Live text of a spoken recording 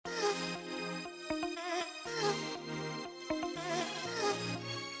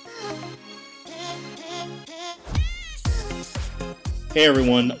Hey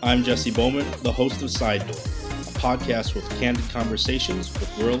everyone, I'm Jesse Bowman, the host of Side Door, a podcast with candid conversations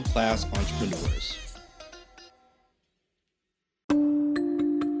with world-class entrepreneurs.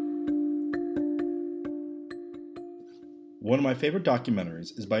 One of my favorite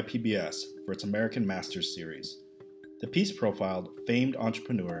documentaries is by PBS for its American Masters series. The piece profiled famed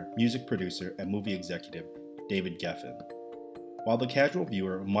entrepreneur, music producer, and movie executive David Geffen. While the casual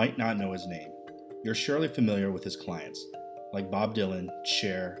viewer might not know his name, you're surely familiar with his clients, like Bob Dylan,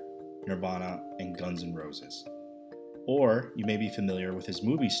 Cher, Nirvana, and Guns N' Roses. Or you may be familiar with his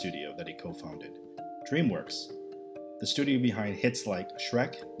movie studio that he co-founded, DreamWorks, the studio behind hits like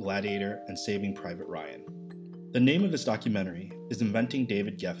Shrek, Gladiator, and Saving Private Ryan. The name of this documentary is Inventing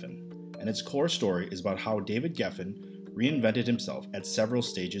David Geffen, and its core story is about how David Geffen reinvented himself at several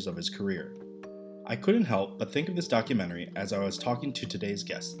stages of his career. I couldn't help but think of this documentary as I was talking to today's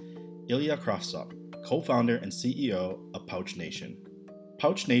guest, Ilya Kravtsov, co-founder and CEO of Pouch Nation.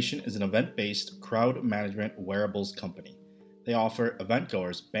 Pouch Nation is an event-based crowd management wearables company. They offer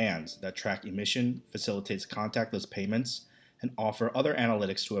event-goers bands that track emission, facilitates contactless payments, and offer other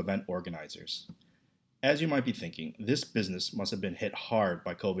analytics to event organizers. As you might be thinking, this business must have been hit hard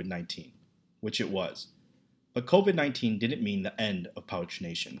by COVID-19, which it was. But COVID-19 didn't mean the end of Pouch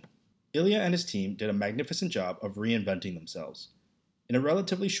Nation. Ilya and his team did a magnificent job of reinventing themselves. In a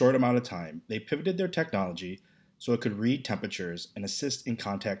relatively short amount of time, they pivoted their technology so it could read temperatures and assist in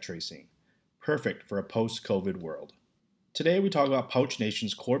contact tracing, perfect for a post-COVID world. Today we talk about Pouch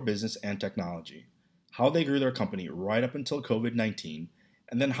Nation's core business and technology, how they grew their company right up until COVID-19,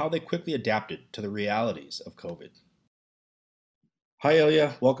 and then how they quickly adapted to the realities of COVID. Hi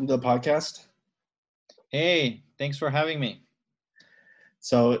Ilya, welcome to the podcast. Hey, thanks for having me.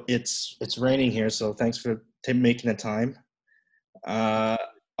 So it's raining here, so thanks for making the time. I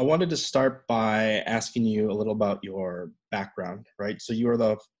wanted to start by asking you a little about your background, right? So you're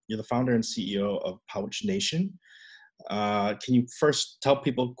the founder and CEO of Pouch Nation. Can you first tell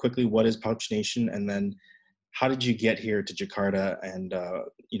people quickly what is Pouch Nation, and then how did you get here to Jakarta and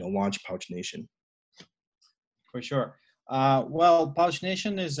launch Pouch Nation? For sure. Well, Pouch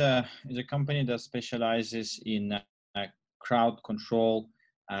Nation is a company that specializes in crowd control,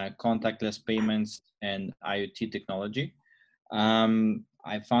 contactless payments, and IoT technology.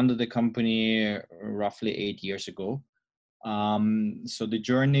 I founded the company roughly 8 years ago. So the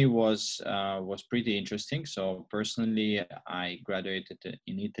journey was pretty interesting. So personally, I graduated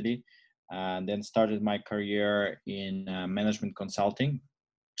in Italy, then started my career in management consulting.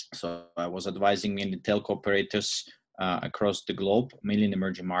 So I was advising mainly telco operators across the globe, mainly in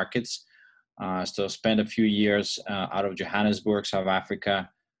emerging markets. So spent a few years out of Johannesburg, South Africa.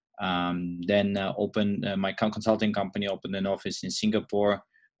 Then opened my consulting company, opened an office in Singapore.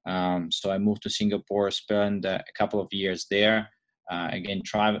 So I moved to Singapore, spent a couple of years there, again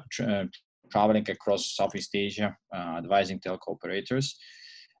traveling across Southeast Asia, advising telco operators.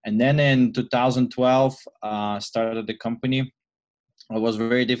 And then in 2012, started the company. It was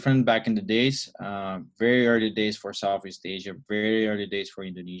very different back in the days, very early days for Southeast Asia, very early days for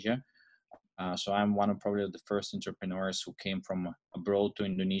Indonesia. So I'm one of probably the first entrepreneurs who came from abroad to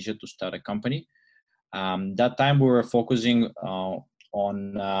Indonesia to start a company. That time we were focusing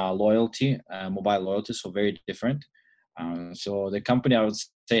on loyalty, mobile loyalty, so very different. So the company, I would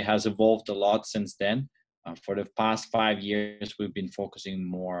say, has evolved a lot since then. For the past 5 years, we've been focusing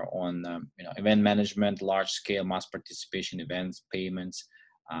more on event management, large-scale mass participation events, payments.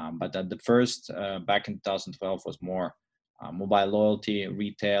 But at the first, back in 2012, was more mobile loyalty,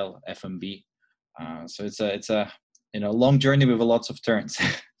 retail, F&B. So it's a long journey with lots of turns.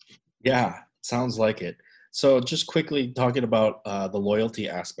 Yeah, sounds like it. So just quickly talking about the loyalty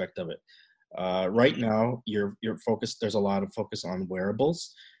aspect of it. Right now, you're focused. There's a lot of focus on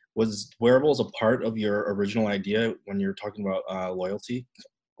wearables. Was wearables a part of your original idea when you're talking about loyalty,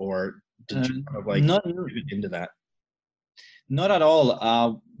 or did you kind of like pivot into that? Not at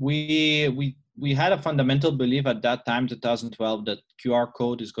all. We had a fundamental belief at that time, 2012, that QR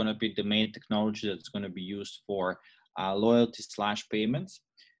code is going to be the main technology that's going to be used for loyalty/payments.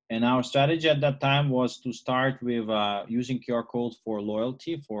 And our strategy at that time was to start with using QR code for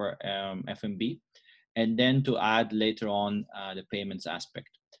loyalty, for F&B, and then to add later on the payments aspect.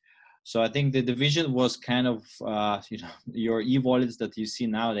 So I think the vision was kind of your e-wallets that you see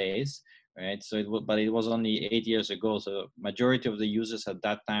nowadays, right? But it was only 8 years ago. So majority of the users at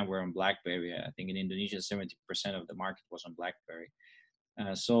that time were on BlackBerry. I think in Indonesia, 70% of the market was on BlackBerry.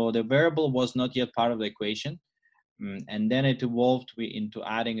 So the wearable was not yet part of the equation. And then it evolved into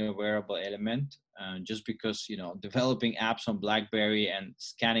adding a wearable element, just because developing apps on BlackBerry and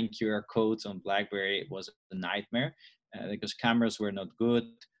scanning QR codes on BlackBerry was a nightmare. because cameras were not good.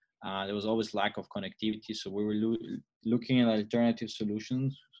 There was always lack of connectivity, so we were looking at alternative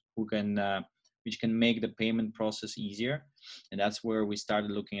solutions which can make the payment process easier, and that's where we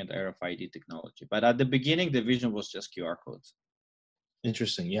started looking at RFID technology. But at the beginning, the vision was just QR codes.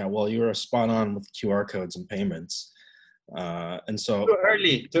 Interesting. Yeah. Well, you were spot on with QR codes and payments, and so Too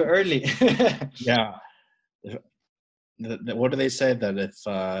early. Too early. yeah. What do they say that if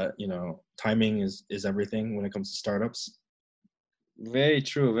timing is everything when it comes to startups? Very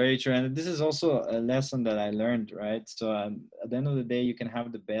true, very true. And this is also a lesson that I learned, right? So at the end of the day, you can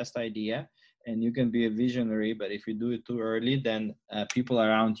have the best idea and you can be a visionary, but if you do it too early, then people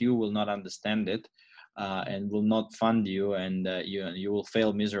around you will not understand it and will not fund you, and you will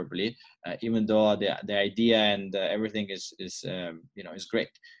fail miserably, even though the idea and everything is great.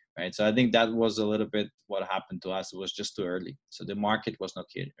 Right, so I think that was a little bit what happened to us. It was just too early, so the market was not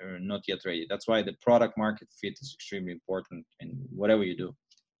yet ready. That's why the product market fit is extremely important in whatever you do.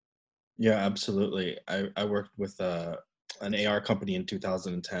 Yeah, absolutely. I worked with an AR company in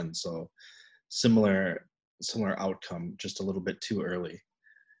 2010, so similar outcome, just a little bit too early.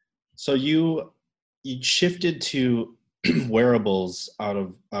 So you shifted to wearables out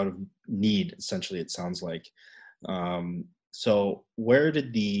of need, essentially. It sounds like. So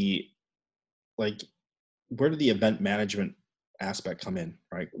like where did the event management aspect come in,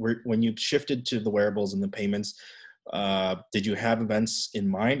 right? When you shifted to the wearables and the payments, did you have events in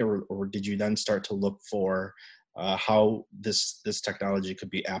mind, or did you then start to look for how this technology could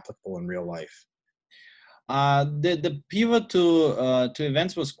be applicable in real life? The pivot to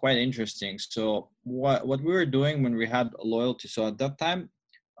events was quite interesting. So what we were doing when we had loyalty. So at that time,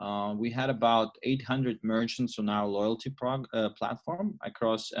 we had about 800 merchants on our loyalty platform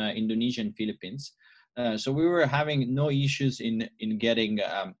across Indonesia and Philippines. So we were having no issues in getting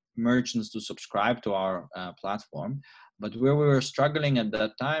merchants to subscribe to our platform. But where we were struggling at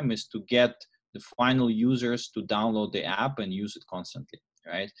that time is to get the final users to download the app and use it constantly.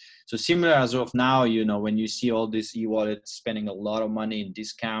 Right. So similar as of now, when you see all these e-wallets spending a lot of money in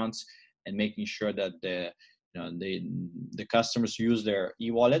discounts and making sure that the customers use their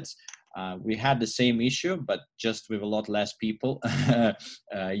e-wallets. We had the same issue, but just with a lot less people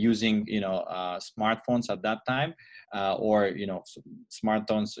using smartphones at that time, or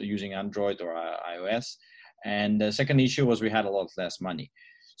smartphones using Android or iOS. And the second issue was we had a lot less money.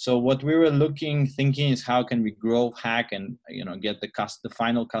 So what we were thinking is how can we grow Hack and get the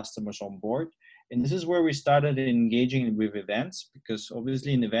final customers on board. And this is where we started engaging with events, because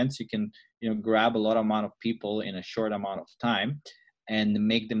obviously in events you can grab a lot amount of people in a short amount of time and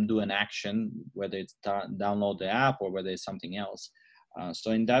make them do an action, whether it's download the app or whether it's something else. So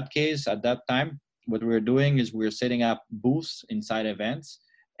in that case, at that time, what we're doing is we're setting up booths inside events,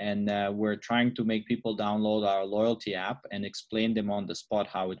 and we're trying to make people download our loyalty app and explain them on the spot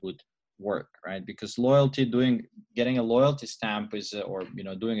how it would work, right? Because getting a loyalty stamp or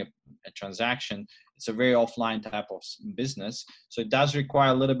doing a transaction, it's a very offline type of business. So it does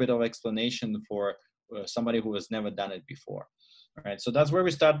require a little bit of explanation for somebody who has never done it before. Right, so that's where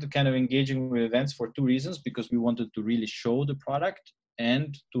we started kind of engaging with events for two reasons: because we wanted to really show the product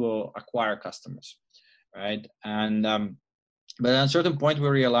and to acquire customers, right? And but at a certain point, we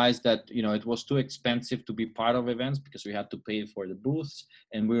realized that it was too expensive to be part of events because we had to pay for the booths,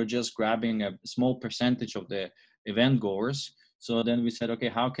 and we were just grabbing a small percentage of the event goers. So then we said, okay,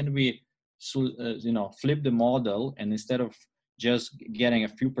 how can we, flip the model, and instead of just getting a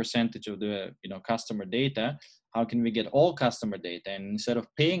few percentage of the customer data, how can we get all customer data? And instead of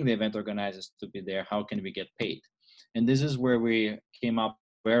paying the event organizers to be there, how can we get paid? And this is where we came up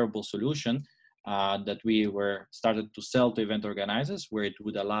with a wearable solution that we started to sell to event organizers, where it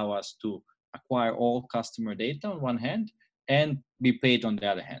would allow us to acquire all customer data on one hand and be paid on the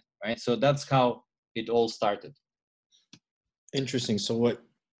other hand, right? So that's how it all started. Interesting. So what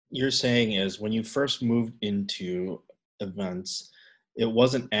you're saying is when you first moved into events, it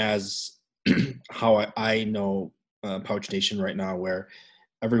wasn't as how I know Pouch Nation right now, where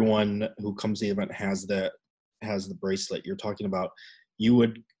everyone who comes to the event has the bracelet you're talking about. You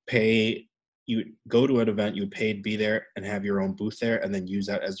would go to an event, you would pay to be there and have your own booth there, and then use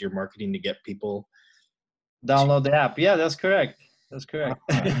that as your marketing to get people download the app. Yeah, that's correct. That's correct.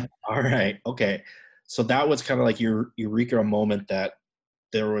 All right. Okay. So that was kind of like your eureka moment that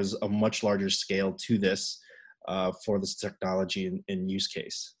there was a much larger scale to this for this technology and use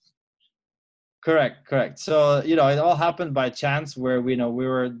case. Correct. So it all happened by chance, where we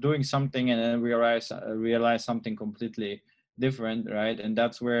were doing something and then we realized something completely different, right? And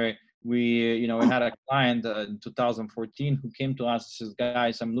that's where we we had a client in 2014 who came to us and says,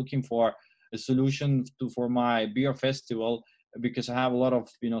 guys, I'm looking for a solution for my beer festival because I have a lot of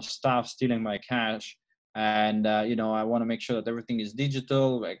staff stealing my cash, and I want to make sure that everything is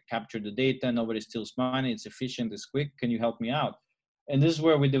digital. I capture the data, nobody steals money, it's efficient, it's quick. Can you help me out? And this is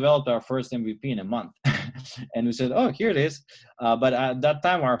where we developed our first MVP in a month. And we said, oh, here it is. But at that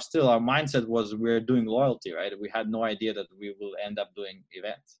time, our mindset was we're doing loyalty, right? We had no idea that we will end up doing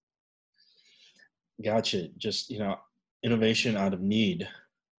events. Gotcha. Just, innovation out of need.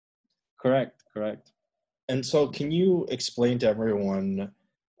 Correct. And so can you explain to everyone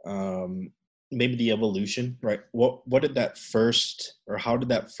maybe the evolution, right? What did that first, or how did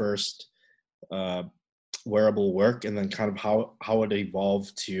that first wearable work, and then kind of how it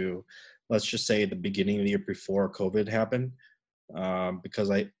evolved to, let's just say, the beginning of the year before COVID happened?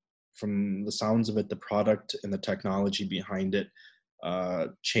 Because from the sounds of it, the product and the technology behind it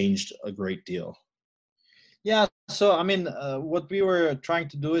changed a great deal. Yeah. So, what we were trying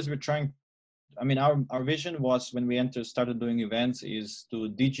to do is our vision was, when we started doing events, is to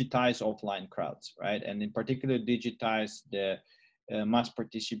digitize offline crowds, right? And in particular, digitize the mass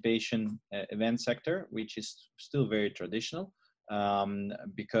participation event sector, which is still very traditional.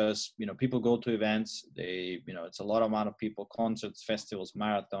 Because people go to events, it's a lot amount of people, concerts, festivals,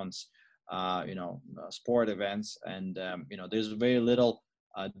 marathons, sport events, and there's very little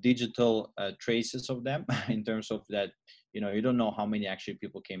digital traces of them in terms of that. You don't know how many actually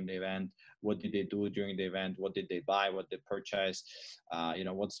people came to the event, what did they do during the event, what did they buy, what they purchased,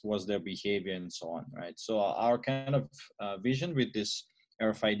 what's their behavior, and so on, right? So our kind of vision with this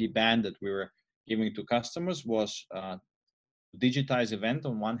RFID band that we were giving to customers was digitize event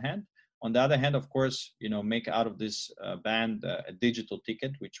on one hand. On the other hand, of course, make out of this band a digital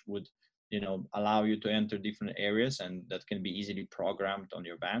ticket, which would allow you to enter different areas, and that can be easily programmed on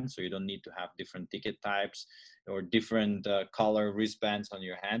your band. So you don't need to have different ticket types or different color wristbands on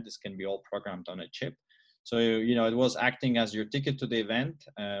your hand. This can be all programmed on a chip. So, it was acting as your ticket to the event,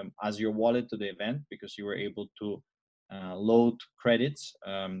 as your wallet to the event, because you were able to load credits,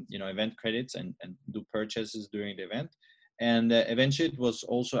 event credits, and do purchases during the event. And eventually it was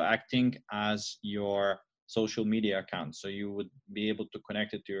also acting as your social media account. So you would be able to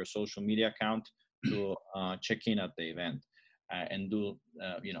connect it to your social media account to check in at the event and do,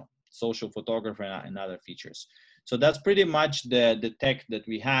 social photography and other features. So that's pretty much the tech that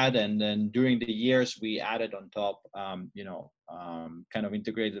we had. And then during the years, we added on top, kind of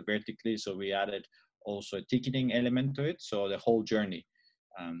integrated vertically. So we added also a ticketing element to it. So the whole journey.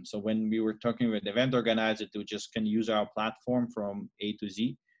 So when we were talking with event organizers, they just can use our platform from A to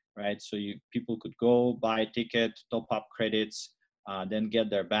Z, right? So people could go buy a ticket, top up credits, then get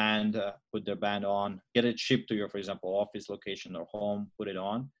their band, put their band on, get it shipped to your, for example, office location or home, put it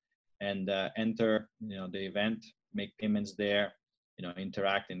on, and enter, the event, make payments there,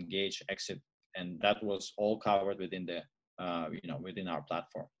 interact, engage, exit, and that was all covered within the, within our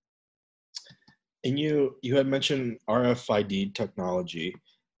platform. And you had mentioned RFID technology.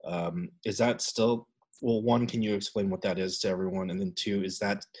 Is that still, well, one, can you explain what that is to everyone? And then two, is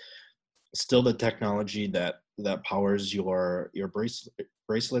that still the technology that powers your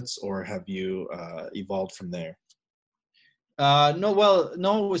bracelets, or have you evolved from there?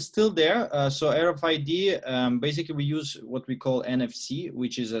 No, it's still there. So RFID, basically we use what we call NFC,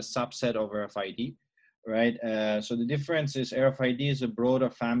 which is a subset of RFID. Right. So the difference is RFID is a broader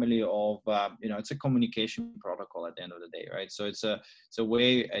family of, it's a communication protocol at the end of the day, right? So it's a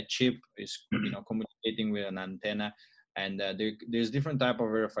way a chip is, communicating with an antenna, and there's different type of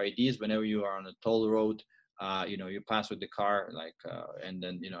RFIDs. Whenever you are on a toll road, you pass with the car, and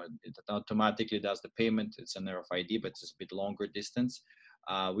then, it automatically does the payment. It's an RFID, but it's a bit longer distance.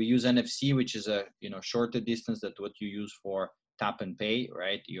 We use NFC, which is a, shorter distance than what you use for tap and pay,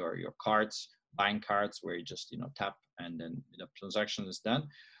 right? Your cards, buying cards, where you just tap and then the transaction is done.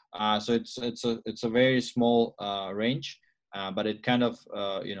 So it's a very small range, but it kind of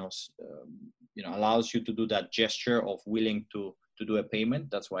allows you to do that gesture of willing to do a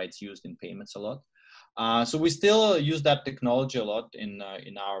payment. That's why it's used in payments a lot. So we still use that technology a lot in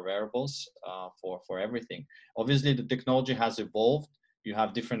our wearables for everything. Obviously, the technology has evolved. You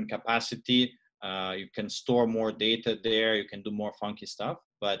have different capacity. You can store more data there. You can do more funky stuff,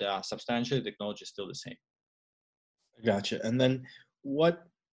 but substantially, the technology is still the same. Gotcha. And then what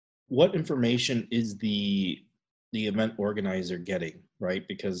information is the event organizer getting, right?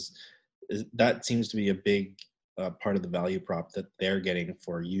 Because that seems to be a big part of the value prop that they're getting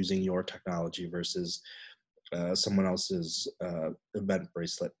for using your technology versus someone else's event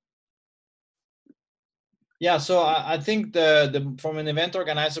bracelet. Yeah, so I think the from an event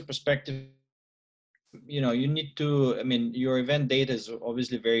organizer perspective, you need to, I mean, your event data is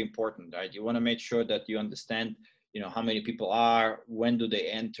obviously very important, right? You want to make sure that you understand, how many people are, when do they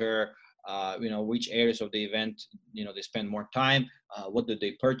enter, which areas of the event, they spend more time, what do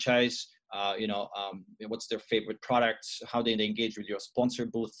they purchase, what's their favorite products, how they engage with your sponsor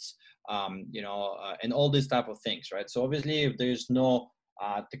booths, and all these type of things, right? So obviously, if there's no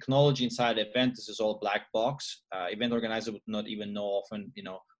technology inside the event, this is all black box. Event organizer would not even know often,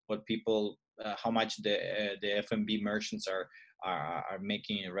 what people, how much the F&B merchants are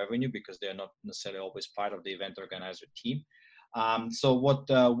making in revenue, because they're not necessarily always part of the event organizer team. So what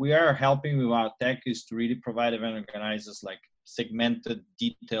we are helping with our tech is to really provide event organizers like segmented,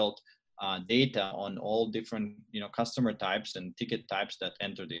 detailed data on all different customer types and ticket types that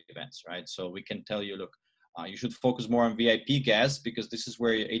enter the events, right? So we can tell you, look, you should focus more on VIP guests because this is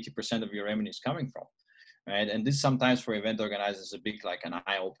where 80% of your revenue is coming from, right? And this sometimes for event organizers is a big like an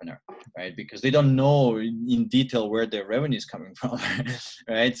eye opener, right? Because they don't know in detail where their revenue is coming from,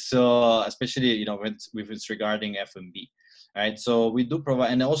 right? So especially when it's regarding F&B. Right, so we do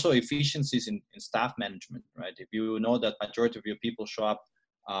provide, and also efficiencies in staff management, right? If you know that majority of your people show up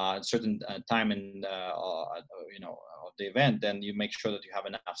certain time in of the event, then you make sure that you have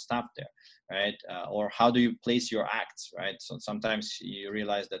enough staff there, right? Or how do you place your acts, right? So sometimes you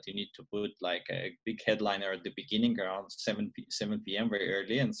realize that you need to put like a big headliner at the beginning around 7 p.m. very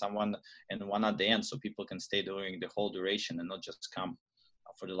early, and one at the end, so people can stay during the whole duration and not just come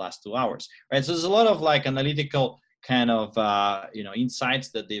for the last 2 hours, right? So there's a lot of like analytical kind of insights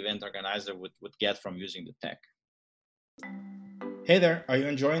that the event organizer would get from using the tech. Hey there, are you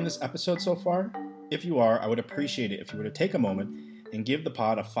enjoying this episode so far? If you are, I would appreciate it if you were to take a moment and give the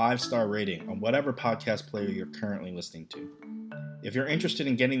pod a 5-star rating on whatever podcast player you're currently listening to. If you're interested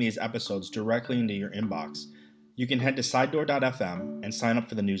in getting these episodes directly into your inbox, you can head to sidedoor.fm and sign up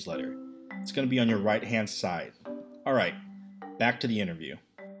for the newsletter. It's going to be on your right-hand side. All right, back to the interview.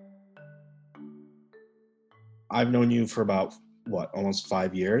 I've known you for about, almost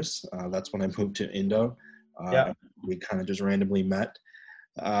 5 years. That's when I moved to Indo. Yeah. We kind of just randomly met.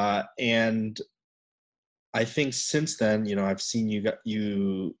 And I think since then, I've seen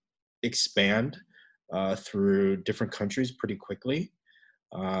you expand through different countries pretty quickly.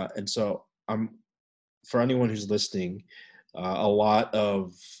 And so for anyone who's listening, a lot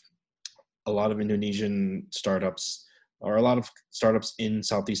of Indonesian startups, or a lot of startups in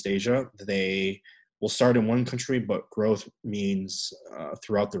Southeast Asia, they will start in one country, but growth means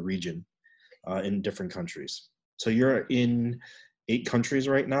throughout the region in different countries. So you're in 8 countries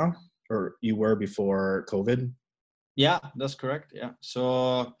right now, or you were before COVID? Yeah, that's correct. Yeah.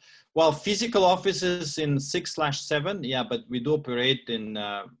 So, well, physical offices in 6/7. Yeah, but we do operate in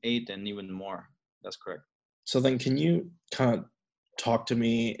 8 and even more. That's correct. So then can you kind of talk to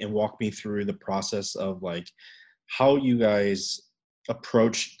me and walk me through the process of like how you guys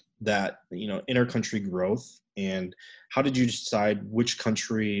approached that, inter-country growth, and how did you decide which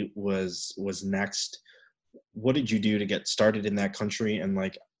country was next? What did you do to get started in that country, and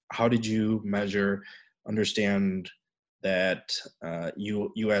like how did you understand that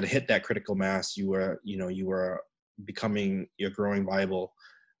you had hit that critical mass, you were becoming a growing viable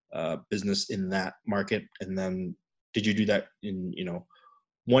business in that market? And then did you do that in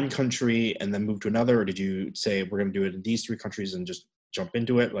one country and then move to another, or did you say we're going to do it in these 3 countries and just jump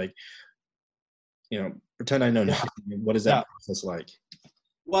into it? Like, pretend I know nothing. What is that process like?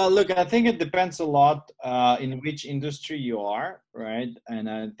 Well, look, I think it depends a lot in which industry you are, right? And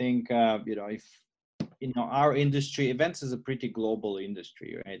I think if our industry, events is a pretty global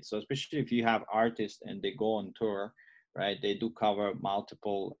industry, right? So especially if you have artists and they go on tour, right? They do cover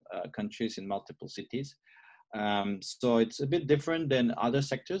multiple countries in multiple cities. So it's a bit different than other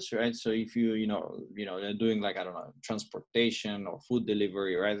sectors, right? So if they're doing like, I don't know, transportation or food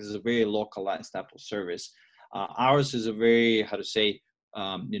delivery, right? This is a very localized type of service. Ours is a very, how to say,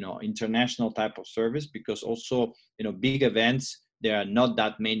 international type of service, because also, big events, there are not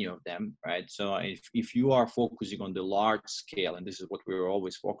that many of them, right? So if you are focusing on the large scale, and this is what we're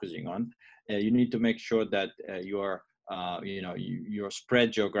always focusing on, you need to make sure that you're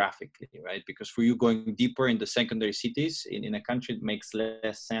spread geographically, right? Because for you going deeper in the secondary cities in a country, it makes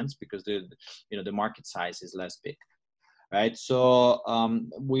less sense because the market size is less big, right? So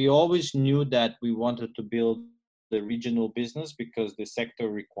we always knew that we wanted to build the regional business because the sector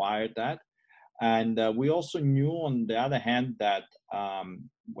required that. And we also knew, on the other hand, that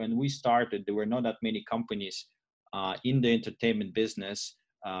when we started, there were not that many companies in the entertainment business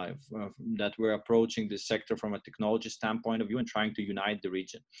that were approaching this sector from a technology standpoint of view and trying to unite the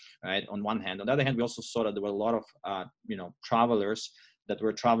region, right? On one hand. On the other hand, we also saw that there were a lot of, travelers that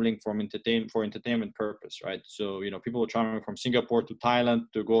were traveling for entertainment purpose, right? So, people were traveling from Singapore to Thailand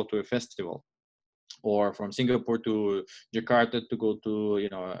to go to a festival, or from Singapore to Jakarta to go to,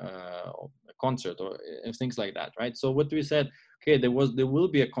 a concert, or things like that, right? So what we said, okay, there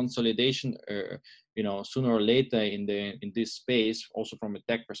will be a consolidation, sooner or later in this space, also from a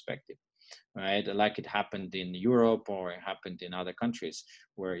tech perspective, right? Like it happened in Europe, or it happened in other countries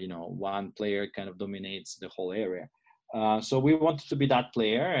where, one player kind of dominates the whole area. So we wanted to be that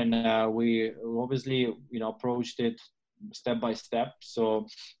player, and we obviously, approached it step by step. So,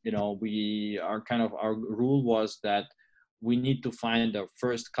 our rule was that we need to find our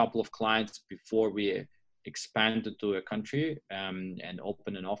first couple of clients before we expand to a country, and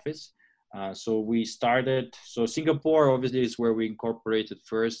open an office. So Singapore obviously is where we incorporated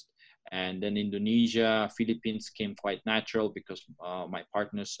first, and then Indonesia, Philippines came quite natural because my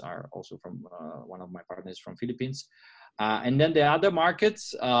partners are also one of my partners from Philippines. And then the other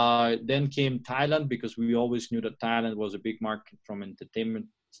markets, then came Thailand, because we always knew that Thailand was a big market from entertainment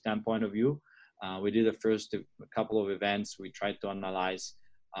standpoint of view. We did the first couple of events. We tried to analyze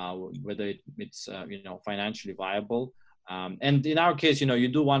whether it's financially viable. And in our case, you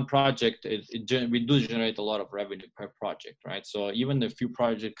do one project, we do generate a lot of revenue per project, right? So even a few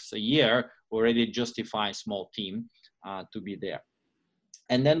projects a year already justify a small team to be there.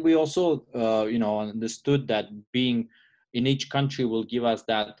 And then we also, understood that being in each country will give us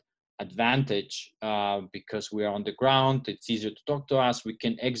that advantage, because we are on the ground. It's easier to talk to us. We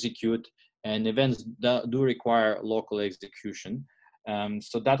can execute, and events do require local execution.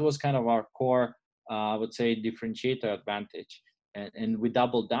 So that was kind of our core, I would say, differentiator advantage. And we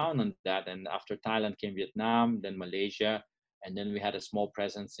doubled down on that. And after Thailand came Vietnam, then Malaysia, and then we had a small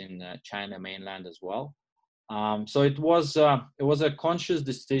presence in China mainland as well. So it was a conscious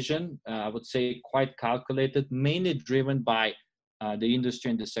decision, I would say, quite calculated, mainly driven by the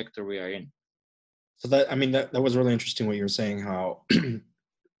industry and the sector we are in. So that was really interesting what you were saying, how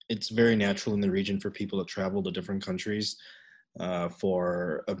it's very natural in the region for people to travel to different countries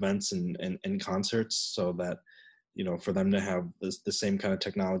for events and concerts, so that, for them to have the same kind of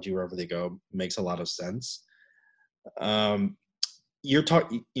technology wherever they go makes a lot of sense. You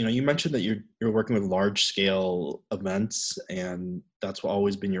mentioned that you're working with large scale events, and that's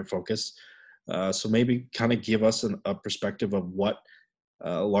always been your focus. So maybe kind of give us a perspective of what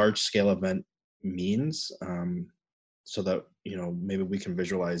a large scale event means, so that, maybe we can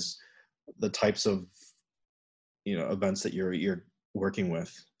visualize the types of, events that you're working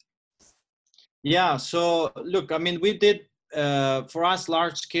with. Yeah. So look, I mean, we did, for us,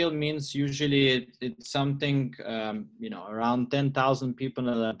 large scale means usually it's something, around 10,000 people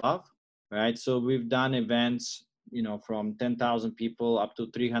and above, right? So we've done events, from 10,000 people up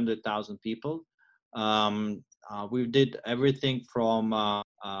to 300,000 people. We did everything from,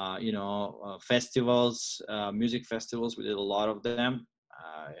 festivals, music festivals. We did a lot of them.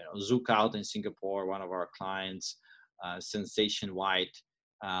 Zouk Out in Singapore, one of our clients, Sensation White.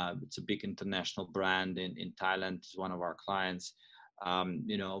 It's a big international brand in Thailand. It's one of our clients.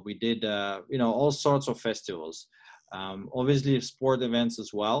 We did, all sorts of festivals. Obviously, sport events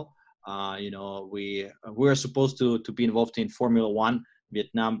as well. We were supposed to be involved in Formula One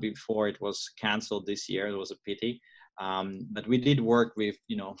Vietnam before it was canceled this year. It was a pity. But we did work with,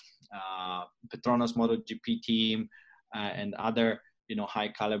 Petronas MotoGP team and other, high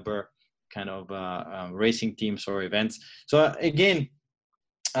caliber kind of racing teams or events. So again,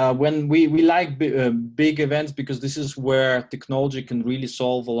 when we like big events, because this is where technology can really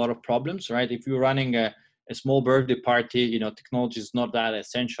solve a lot of problems, right? If you're running a small birthday party, technology is not that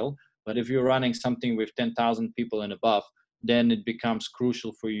essential. But if you're running something with 10,000 people and above, then it becomes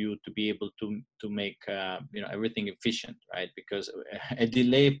crucial for you to be able to make everything efficient, right? Because a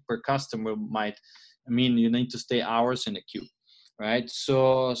delay per customer might mean you need to stay hours in a queue, right?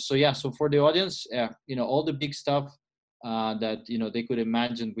 So for the audience, all the big stuff that they could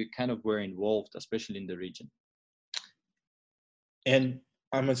imagine, we kind of were involved, especially in the region. And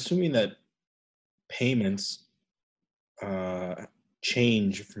I'm assuming that payments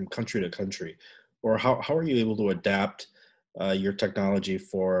change from country to country, or how are you able to adapt your technology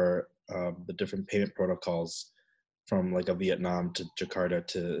for the different payment protocols from like a Vietnam to Jakarta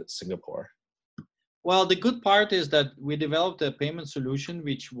to Singapore? Well, the good part is that we developed a payment solution,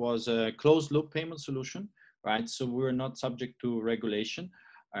 which was a closed loop payment solution, right? So we're not subject to regulation,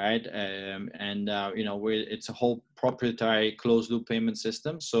 right? It's a whole proprietary closed loop payment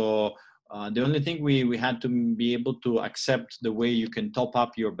system. So the only thing we had to be able to accept the way you can top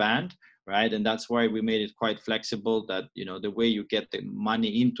up your band, right? And that's why we made it quite flexible, that, the way you get the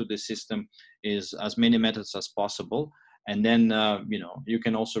money into the system is as many methods as possible. and then you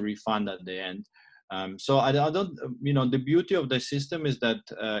can also refund at the end. So I don't, the beauty of the system is that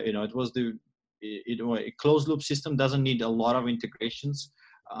it was a closed loop system, doesn't need a lot of integrations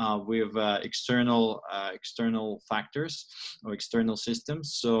with external factors or external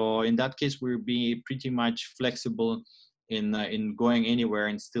systems. So in that case, we'll be pretty much flexible in going anywhere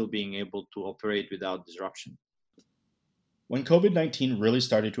and still being able to operate without disruption. When COVID-19 really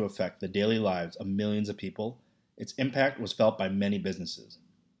started to affect the daily lives of millions of people, its impact was felt by many businesses.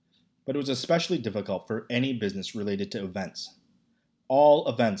 But it was especially difficult for any business related to events. All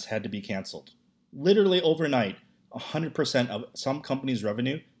events had to be canceled. Literally overnight, 100% of some companies'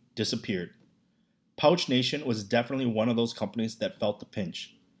 revenue disappeared. Pouch Nation was definitely one of those companies that felt the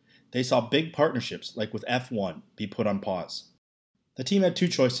pinch. They saw big partnerships, like with F1, be put on pause. The team had two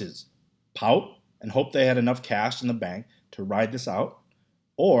choices: pout and hope they had enough cash in the bank to ride this out,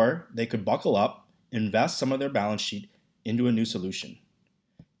 or they could buckle up, invest some of their balance sheet into a new solution.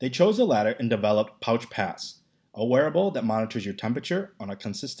 They chose the latter and developed Pouch Pass, a wearable that monitors your temperature on a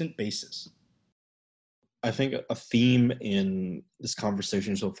consistent basis. I think a theme in this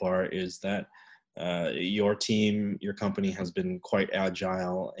conversation so far is that your team, your company has been quite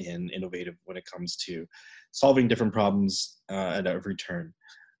agile and innovative when it comes to solving different problems at every turn.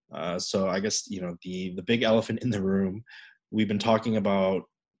 So I guess, the big elephant in the room, we've been talking about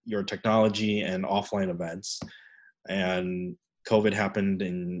your technology and offline events, and COVID happened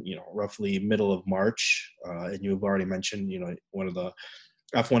in, roughly middle of March. And you've already mentioned, one of the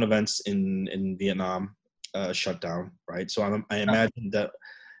F1 events in Vietnam shut down, right? So I imagine that,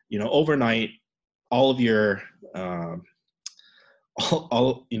 overnight, all of your all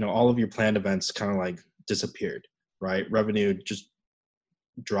of your planned events kind of like disappeared, right? Revenue just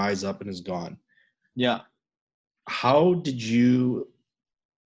dries up and is gone. Yeah. How did you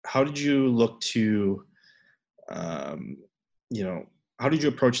look to how did you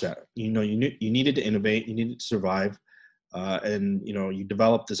approach that? You needed to innovate, you needed to survive, and you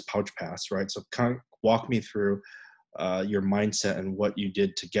developed this Pouch Pass, right? So kind of walk me through your mindset and what you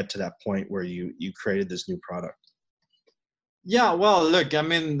did to get to that point where you created this new product. Yeah, well, look, I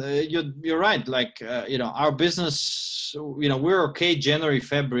mean, you're right. Like, our business, we're okay. January,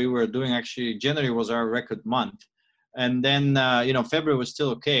 February, January was our record month. And then, February was still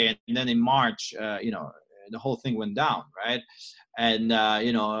okay. And then in March, the whole thing went down, right? And, at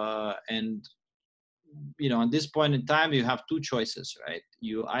this point in time, you have two choices, right?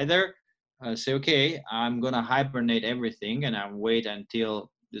 You either say, okay, I'm going to hibernate everything and I wait until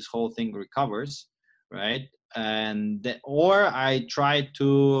this whole thing recovers, right? Or I try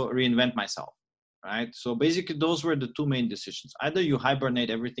to reinvent myself, right? So basically, those were the two main decisions. Either you hibernate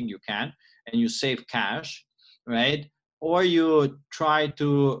everything you can and you save cash, right? Or you try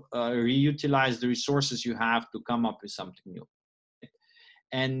to reutilize the resources you have to come up with something new.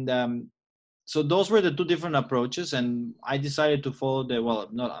 And so those were the two different approaches, and I decided to follow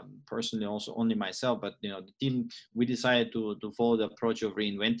not personally, also only myself, but the team, we decided to follow the approach of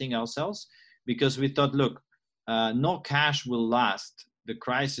reinventing ourselves, because we thought, look, no cash will last the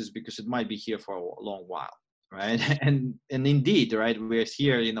crisis because it might be here for a long while, right? and indeed, right, we're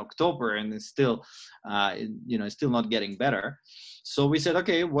here in October and it's still it's still not getting better. So we said,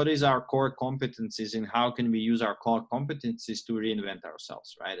 okay, what is our core competencies and how can we use our core competencies to reinvent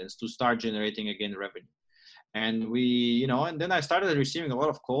ourselves, right? And to start generating again revenue. And we, and then I started receiving a lot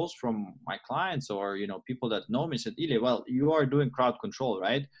of calls from my clients or, people that know me, said, Ile, well, you are doing crowd control,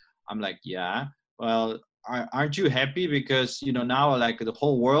 right? I'm like, yeah. Well, aren't you happy? Because, now like the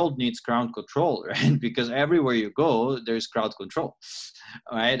whole world needs crowd control, right? Because everywhere you go, there's crowd control,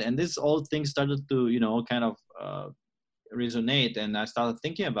 right? And this all things started to, kind of resonate, and I started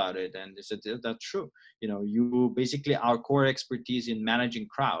thinking about it, and they said, yeah, that's true. You basically, our core expertise in managing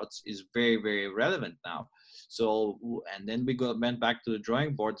crowds is very, very relevant now. So, and then we went back to the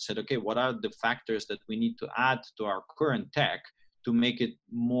drawing board and said, okay, what are the factors that we need to add to our current tech to make it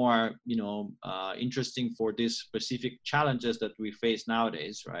more, interesting for these specific challenges that we face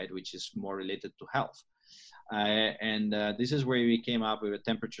nowadays, right? Which is more related to health. And this is where we came up with a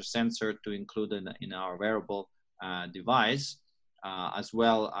temperature sensor to include in our wearable device, as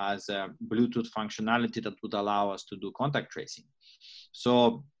well as Bluetooth functionality that would allow us to do contact tracing.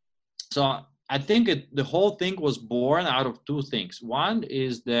 So I think the whole thing was born out of two things. One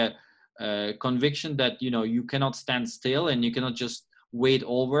is the conviction that you cannot stand still and you cannot just wait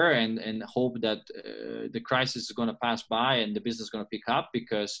over and hope that the crisis is going to pass by and the business is going to pick up,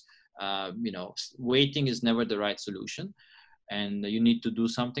 because waiting is never the right solution, and you need to do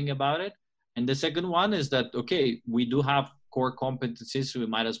something about it. And the second one is that, okay, we do have core competencies, so we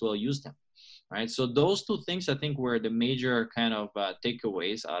might as well use them. right? So those two things, I think, were the major kind of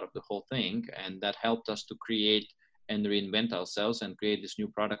takeaways out of the whole thing, and that helped us to create and reinvent ourselves and create this new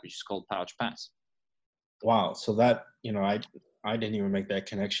product, which is called Pouch Pass. Wow. So that, I didn't even make that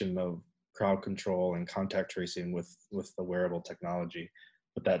connection of crowd control and contact tracing with the wearable technology,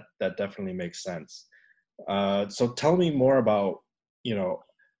 but that definitely makes sense. So tell me more about,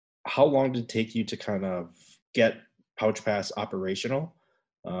 how long did it take you to kind of get Pouch Pass operational?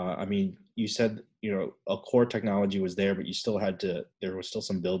 I mean, you said, a core technology was there, but there was still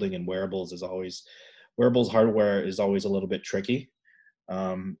some building, and wearables hardware is always a little bit tricky.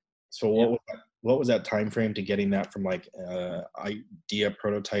 So what was that time frame to getting that from like idea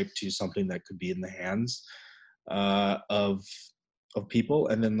prototype to something that could be in the hands of people?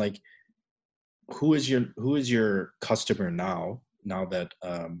 And then like, who is your customer now that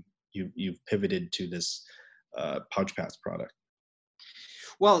you've pivoted to this Pouch Pass product?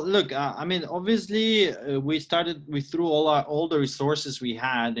 Well, look, I mean, obviously, we threw all the resources we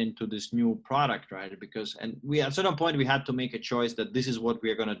had into this new product, right? Because, and we, at a certain point, we had to make a choice that this is what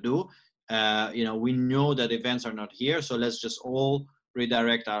we are going to do. We know that events are not here, so let's just all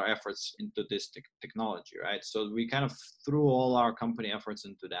redirect our efforts into this technology, right? So we kind of threw all our company efforts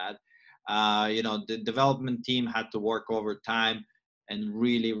into that. The development team had to work overtime and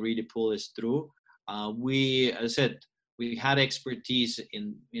really, really pull this through. As I said, we had expertise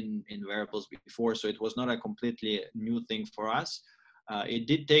in wearables before, so it was not a completely new thing for us. It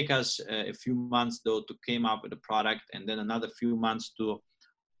did take us a few months, though, to come up with a product, and then another few months to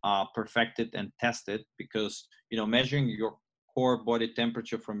perfect it and test it, because measuring your core body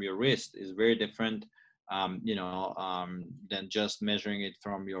temperature from your wrist is very different than just measuring it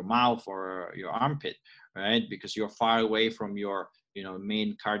from your mouth or your armpit, right? Because you're far away from your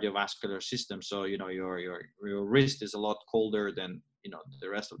main cardiovascular system. So your wrist is a lot colder than the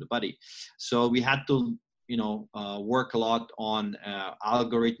rest of the body. So we had to work a lot on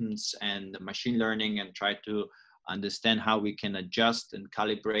algorithms and machine learning, and try to understand how we can adjust and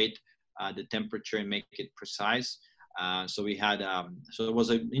calibrate the temperature and make it precise. So we had so it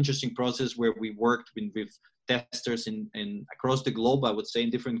was an interesting process where we worked with testers in across the globe, I would say, in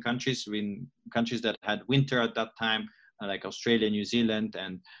different countries, in countries that had winter at that time, like Australia, New Zealand,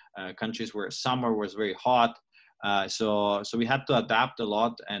 and countries where summer was very hot. So we had to adapt a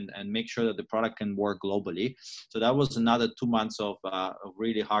lot and make sure that the product can work globally. So that was another 2 months of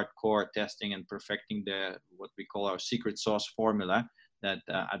really hardcore testing and perfecting what we call our secret sauce formula that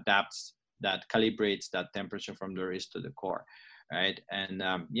adapts, that calibrates that temperature from the wrist to the core, right? And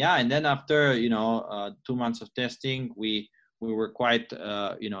and then after 2 months of testing, we were quite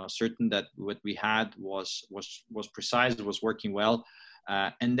certain that what we had was precise, was working well.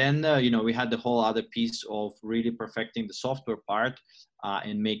 And then we had the whole other piece of really perfecting the software part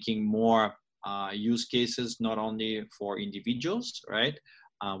and making more use cases, not only for individuals, right,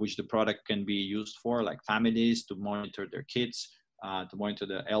 which the product can be used for, like families to monitor their kids, to monitor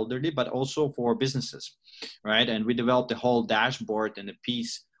the elderly, but also for businesses, right? And we developed a whole dashboard and a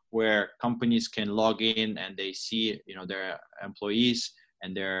piece where companies can log in and they see their employees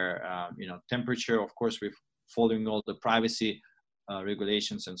and their temperature. Of course, we're following all the privacy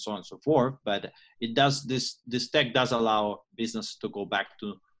regulations and so on and so forth, but it does this tech does allow business to go back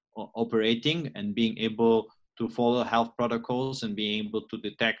to operating and being able to follow health protocols and being able to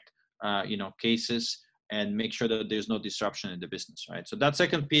detect cases and make sure that there's no disruption in the business, right? So that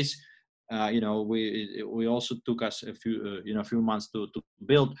second piece, we also took us a few months to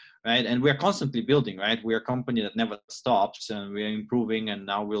build, right? And we're constantly building, right? We're a company that never stops, and we're improving, and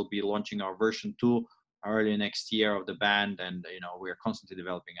now we'll be launching our version 2 early next year of the band, and we're constantly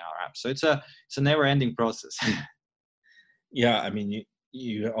developing our app. So it's a never-ending process. Yeah, I mean,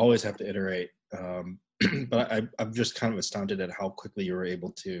 you always have to iterate, but I'm just kind of astounded at how quickly you were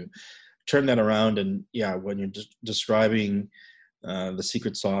able to turn that around. And yeah, when you're just describing the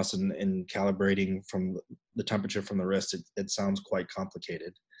secret sauce and calibrating from the temperature from the wrist, it sounds quite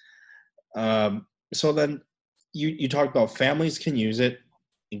complicated. So then you talked about families can use it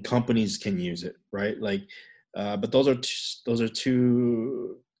and companies can use it, right? Like, but those are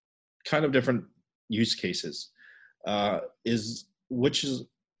two kind of different use cases. Do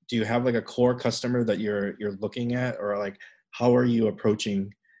you have like a core customer that you're looking at, or like how are you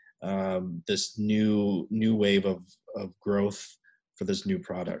approaching this new wave of growth for this new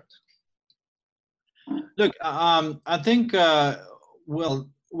product? Look, I think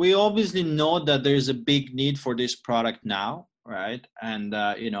we obviously know that there's a big need for this product now, right? And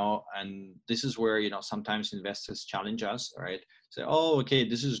and this is where sometimes investors challenge us, right? Say, oh, okay,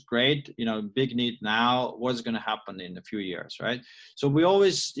 this is great, big need now. What's going to happen in a few years, right? So we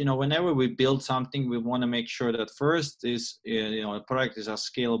always, whenever we build something, we want to make sure that first is, the product is as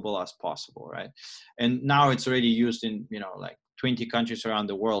scalable as possible, right? And now it's already used in, like 20 countries around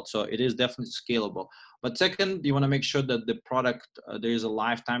the world, so it is definitely scalable. But second, you want to make sure that the product, there is a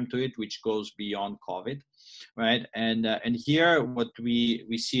lifetime to it, which goes beyond COVID, right? And here, what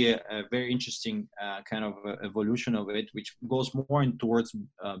we see a very interesting kind of evolution of it, which goes more in towards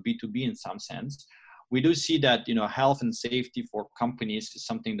B2B in some sense. We do see that health and safety for companies is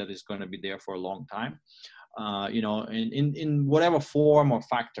something that is going to be there for a long time. In whatever form or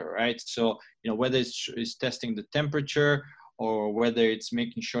factor, right? So whether it's testing the temperature, or whether it's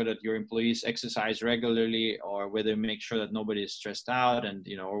making sure that your employees exercise regularly, or whether make sure that nobody is stressed out, and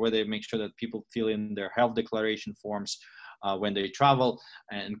or whether make sure that people fill in their health declaration forms when they travel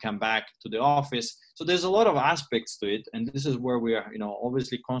and come back to the office. So there's a lot of aspects to it, and this is where we are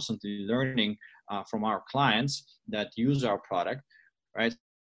obviously constantly learning from our clients that use our product, right?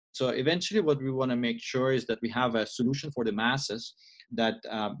 So eventually what we want to make sure is that we have a solution for the masses that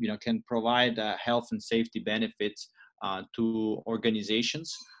can provide health and safety benefits to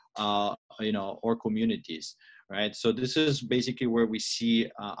organizations, or communities, right? So this is basically where we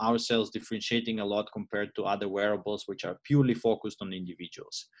see ourselves differentiating a lot compared to other wearables, which are purely focused on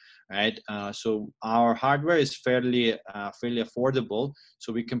individuals, right? So our hardware is fairly affordable,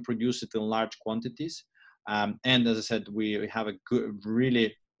 so we can produce it in large quantities. And as I said, we have a good,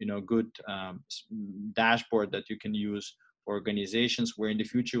 really, good dashboard that you can use for organizations, where in the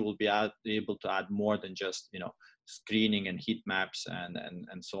future we'll be able to add more than just, screening and heat maps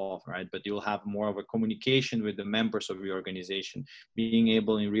and so on, right? But you'll have more of a communication with the members of your organization, being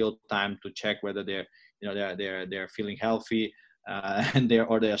able in real time to check whether they're feeling healthy, and they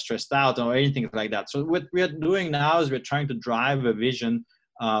are stressed out or anything like that. So what we are doing now is we're trying to drive a vision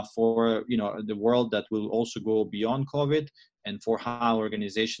for the world that will also go beyond COVID, and for how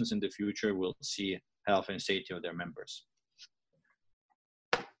organizations in the future will see health and safety of their members.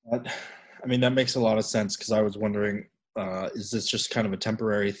 I mean, that makes a lot of sense, because I was wondering, is this just kind of a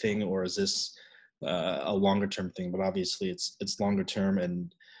temporary thing, or is this a longer term thing? But obviously it's longer term.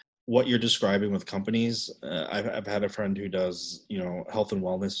 And what you're describing with companies, I've had a friend who does, health and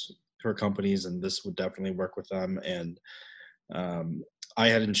wellness for companies, and this would definitely work with them. And I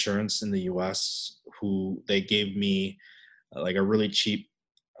had insurance in the US who they gave me like a really cheap,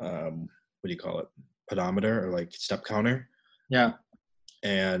 what do you call it? Pedometer, or like step counter. Yeah.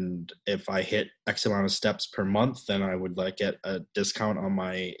 And if I hit X amount of steps per month, then I would like get a discount on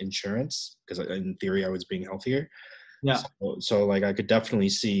my insurance, because in theory I was being healthier. Yeah. So like I could definitely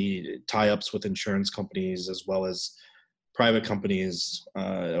see tie-ups with insurance companies as well as private companies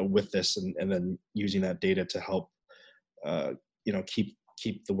with this, and then using that data to help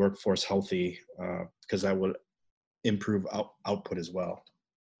keep the workforce healthy, because that would improve output as well.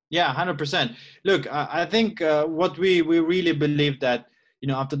 Yeah, 100%. Look, I think what we really believe that,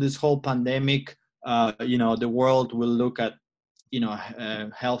 after this whole pandemic, the world will look at,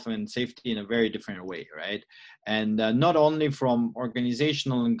 health and safety in a very different way, right? And not only from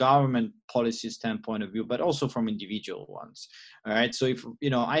organizational and government policy standpoint of view, but also from individual ones. All right. So if,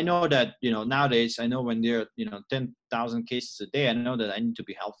 I know that, nowadays, I know when there are, 10,000 cases a day, I know that I need to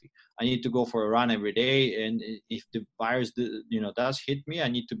be healthy. I need to go for a run every day. And if the virus, does hit me, I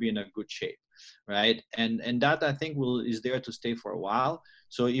need to be in a good shape. Right. And that, I think, is there to stay for a while.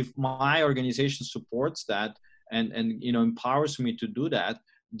 So if my organization supports that, and empowers me to do that,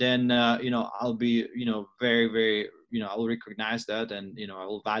 then I'll be very, very, I will recognize that, and I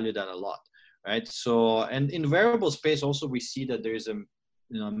will value that a lot, right? So, and in wearable space also, we see that there is a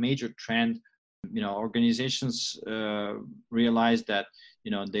major trend. Organizations realize that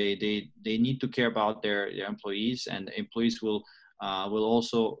they need to care about their employees, and employees will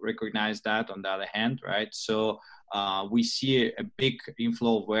also recognize that on the other hand, right? So we see a big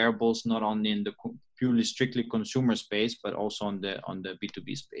inflow of wearables, not only in the purely strictly consumer space, but also on the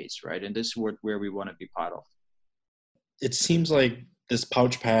B2B space, right? And this is where we want to be part of. It seems like this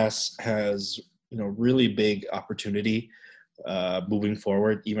Pouch Pass has really big opportunity moving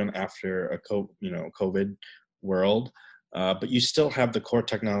forward, even after a COVID world. But you still have the core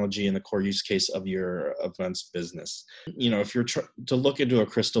technology and the core use case of your events business. If you're to look into a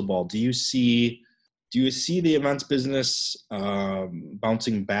crystal ball, do you see the events business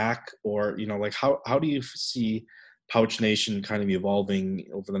bouncing back, or how do you see Pouch Nation kind of evolving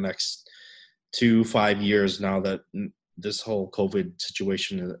over the next 2-5 years now that this whole COVID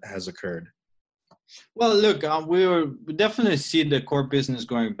situation has occurred? Well, look, we definitely see the core business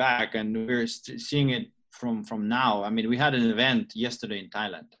going back, and we're seeing it from now. I mean, we had an event yesterday in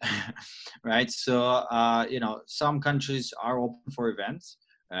Thailand, right? So, some countries are open for events,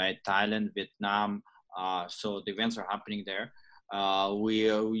 right? Thailand, Vietnam. So the events are happening there. We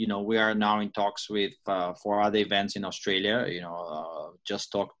are now in talks with for other events in Australia.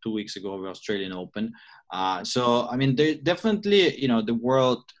 Just talked 2 weeks ago with Australian Open. So, I mean, they definitely, the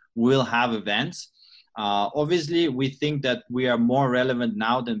world will have events. Obviously, we think that we are more relevant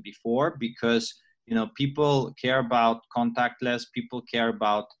now than before because people care about contactless, people care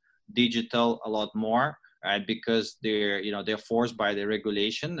about digital a lot more, right? Because they're forced by the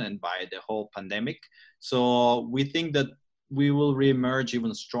regulation and by the whole pandemic. So we think that we will reemerge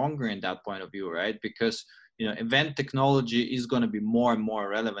even stronger in that point of view, right? Because event technology is going to be more and more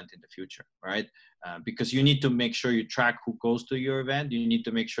relevant in the future, right? Because you need to make sure you track who goes to your event. You need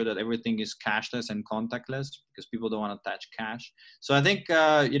to make sure that everything is cashless and contactless because people don't want to touch cash. So I think,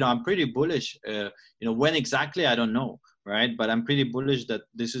 I'm pretty bullish. When exactly, I don't know, right? But I'm pretty bullish that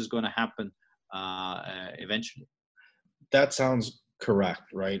this is going to happen eventually. That sounds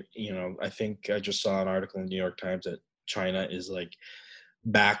correct, right? I think I just saw an article in the New York Times that China is like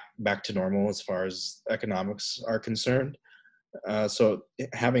back to normal as far as economics are concerned. So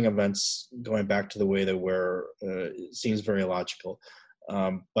having events going back to the way they were seems very logical.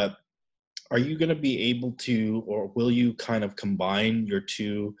 But are you going to be able to, or will you kind of combine your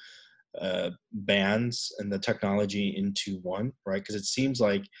two bands and the technology into one, right? Because it seems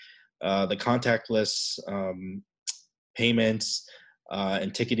like the contactless payments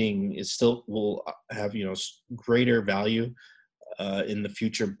and ticketing is still will have greater value in the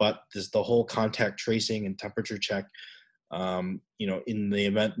future, but the whole contact tracing and temperature check, in the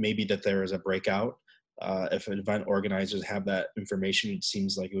event maybe that there is a breakout, if event organizers have that information, it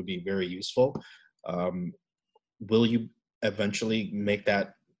seems like it would be very useful. Will you eventually make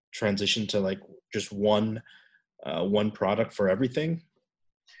that transition to like just one product for everything?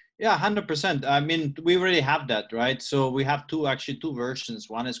 Yeah, 100%. I mean, we already have that, right? So we have two versions.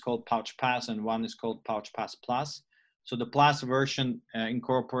 One is called Pouch Pass and one is called Pouch Pass Plus. So the Plus version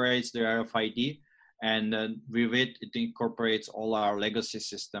incorporates the RFID, and with it incorporates all our legacy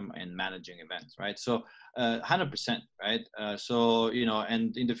system and managing events, right? So 100%, right?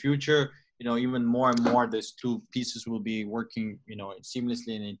 And in the future, even more and more, these two pieces will be working,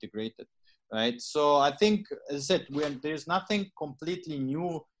 seamlessly and integrated, right? So I think, as I said, there's nothing completely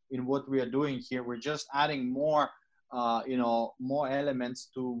new in what we are doing here. We're just adding more, more elements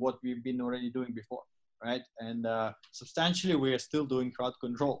to what we've been already doing before, right? And substantially, we are still doing crowd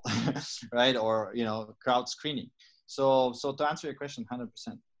control, right? Or crowd screening. So to answer your question, 100%.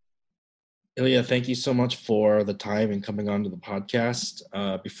 Ilya, thank you so much for the time and coming on to the podcast.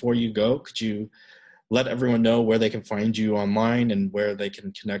 Before you go, could you let everyone know where they can find you online and where they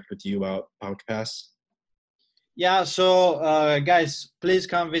can connect with you about PouchPass? Yeah, so guys, please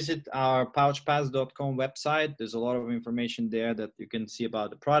come visit our pouchpass.com website. There's a lot of information there that you can see about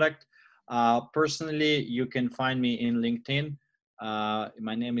the product. Personally, you can find me in LinkedIn.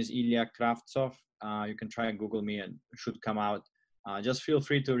 My name is Ilya Kravtsov. You can try and Google me and it should come out. Just feel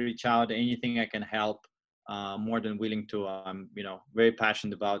free to reach out. Anything I can help, more than willing to. I'm very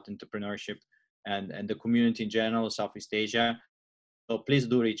passionate about entrepreneurship and the community in general, Southeast Asia. So please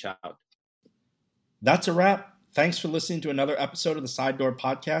do reach out. That's a wrap. Thanks for listening to another episode of the Side Door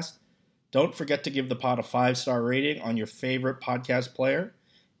Podcast. Don't forget to give the pod a 5-star rating on your favorite podcast player.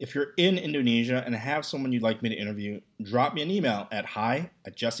 If you're in Indonesia and have someone you'd like me to interview, drop me an email at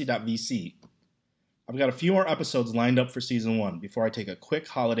hi@jesse.vc. I've got a few more episodes lined up for season 1 before I take a quick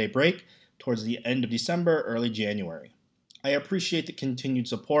holiday break towards the end of December, early January. I appreciate the continued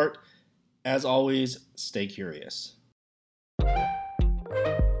support. As always, stay curious.